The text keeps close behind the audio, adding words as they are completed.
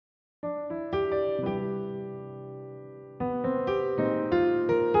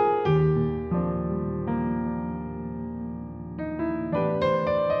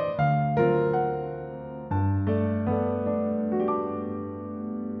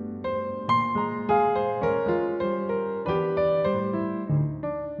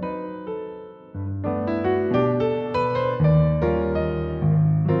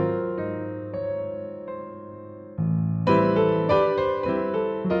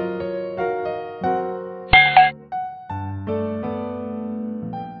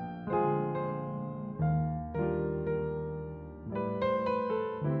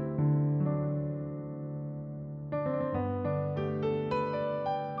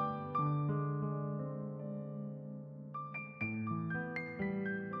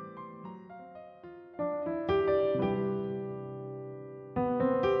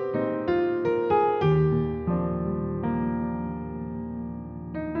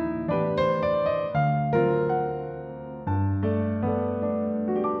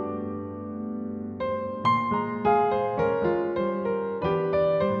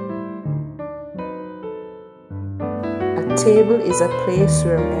table is a place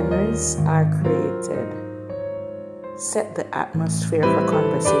where memories are created. Set the atmosphere for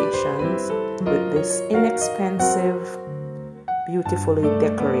conversations with this inexpensive, beautifully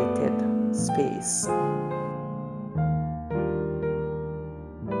decorated space.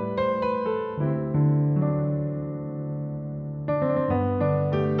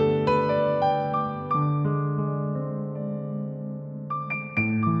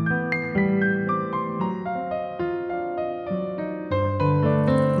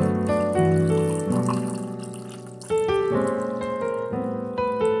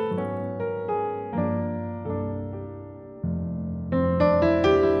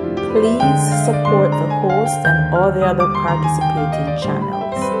 Please support the host and all the other participating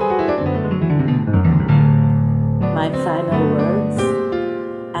channels. My final words,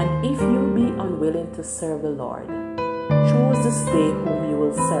 and if you be unwilling to serve the Lord, choose this day whom you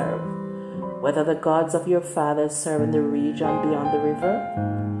will serve, whether the gods of your fathers serve in the region beyond the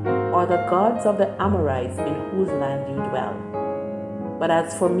river, or the gods of the Amorites in whose land you dwell. But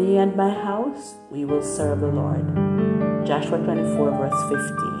as for me and my house, we will serve the Lord. Joshua 24 verse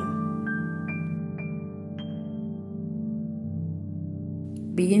 15.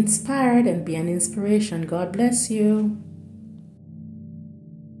 Be inspired and be an inspiration. God bless you.